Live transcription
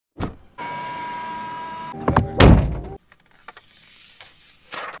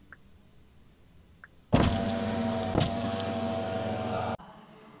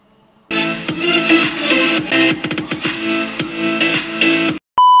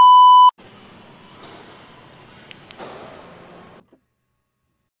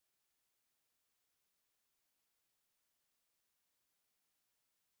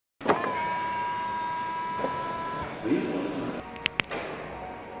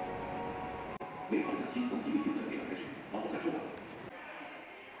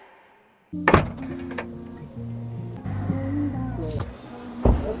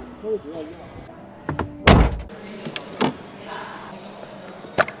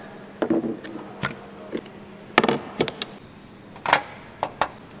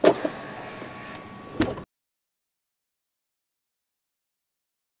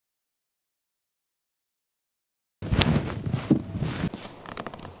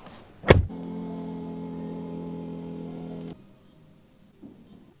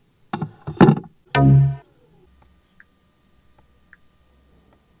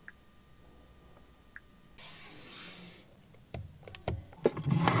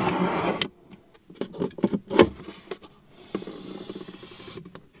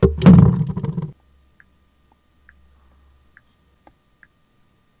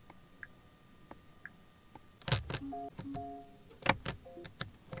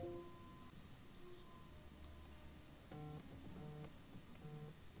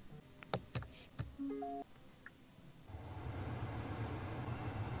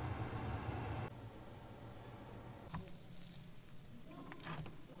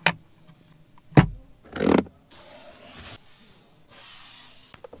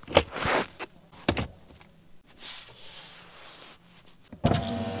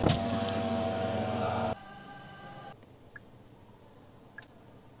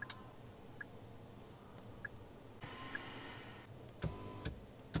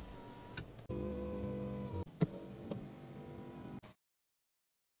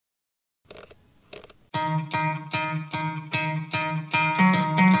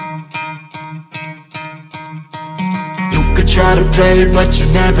Try to play, but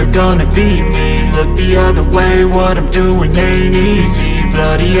you're never gonna beat me. Look the other way, what I'm doing ain't easy.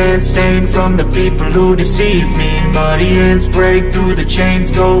 Bloody hands stained from the people who deceive me. Muddy hands break through the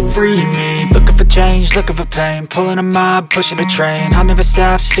chains, go free me. Looking for change, looking for pain, pulling a mob, pushing a train. I'll never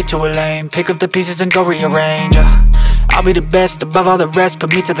stop, stick to a lane, pick up the pieces and go rearrange. I'll be the best above all the rest,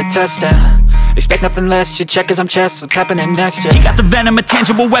 put me to the test and expect nothing less, your check is I'm chess, what's happening next, yeah. You got the venom, a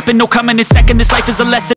tangible weapon, no coming in second, this life is a lesson.